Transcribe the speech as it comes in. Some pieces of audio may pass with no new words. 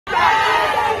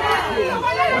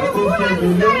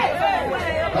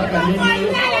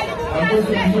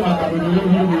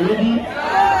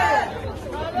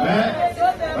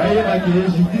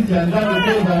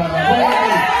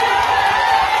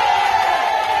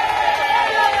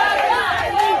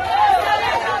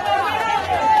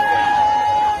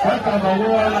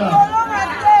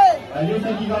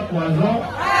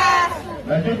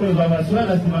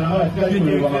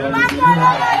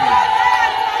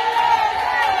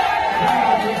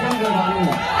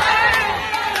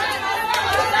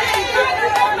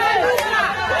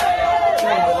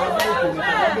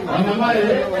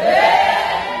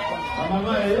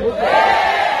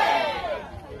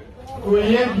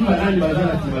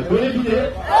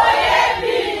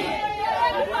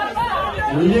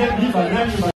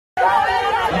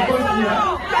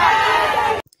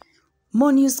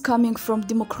More news coming from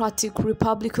Democratic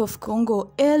Republic of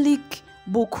Congo.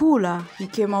 Bukula, he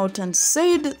came out and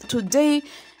said today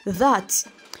that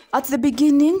at the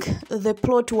beginning the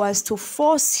plot was to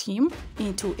force him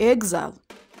into exile.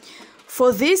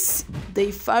 For this,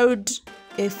 they filed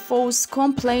a false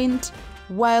complaint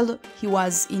while he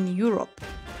was in Europe.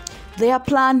 Their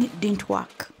plan didn't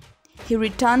work. He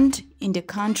returned in the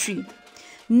country.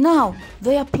 Now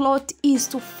their plot is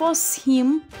to force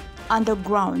him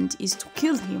underground, is to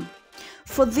kill him.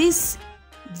 For this,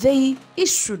 they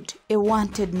issued a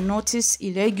wanted notice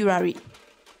irregularly.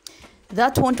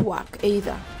 That won't work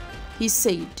either. He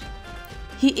said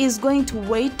he is going to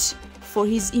wait for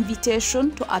his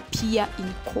invitation to appear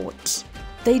in court.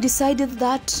 They decided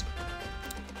that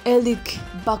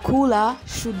Bukula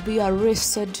should be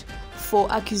arrested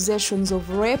for accusations of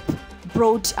rape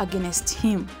brought against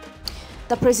him.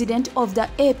 The president of the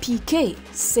APK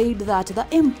said that the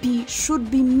MP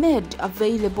should be made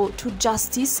available to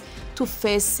justice to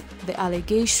face the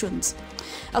allegations.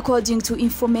 According to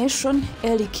information,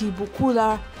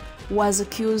 Bukula was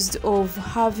accused of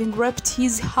having raped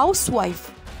his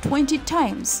housewife 20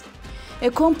 times. A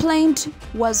complaint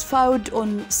was filed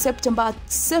on September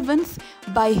 7th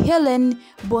by Helen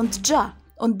Bondja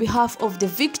on behalf of the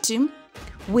victim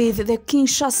with the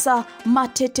Kinshasa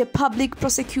Matete Public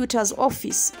Prosecutor's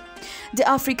Office. The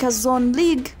Africa Zone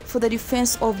League for the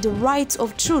Defense of the Rights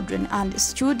of Children and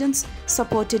Students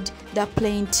supported the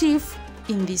plaintiff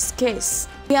in this case.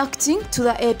 Reacting to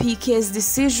the APK's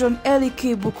decision,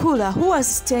 Bukula, who was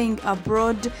staying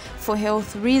abroad for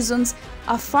health reasons,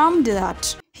 affirmed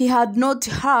that he had not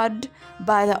heard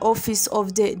by the office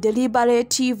of the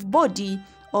deliberative body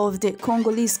of the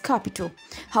Congolese capital.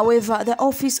 However, the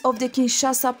office of the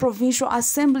Kinshasa Provincial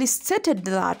Assembly stated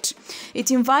that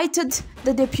it invited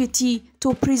the deputy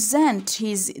to present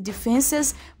his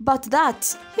defenses, but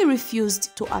that he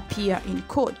refused to appear in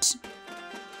court.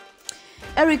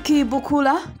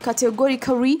 Bukula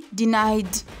categorically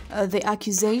denied the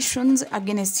accusations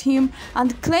against him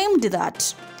and claimed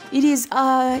that it is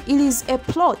a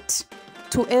plot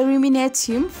to eliminate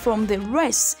him from the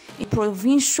race in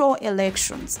provincial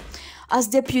elections. As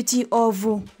deputy of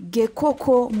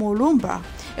Gekoko Mulumba,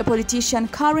 a politician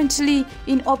currently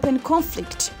in open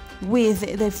conflict with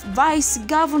the vice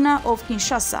governor of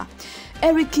Kinshasa,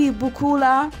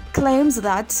 Bukula claims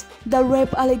that the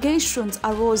rape allegations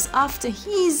arose after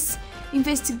his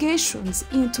investigations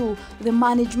into the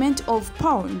management of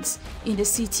pawns in the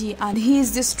city and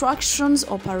his destruction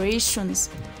operations.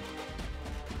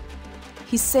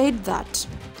 He said that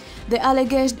the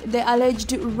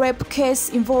alleged rape case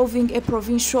involving a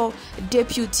provincial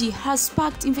deputy has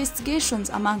sparked investigations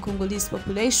among Congolese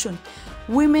population.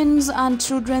 Women's and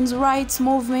children's rights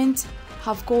movements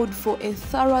have called for a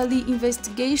thorough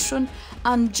investigation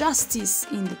and justice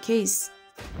in the case.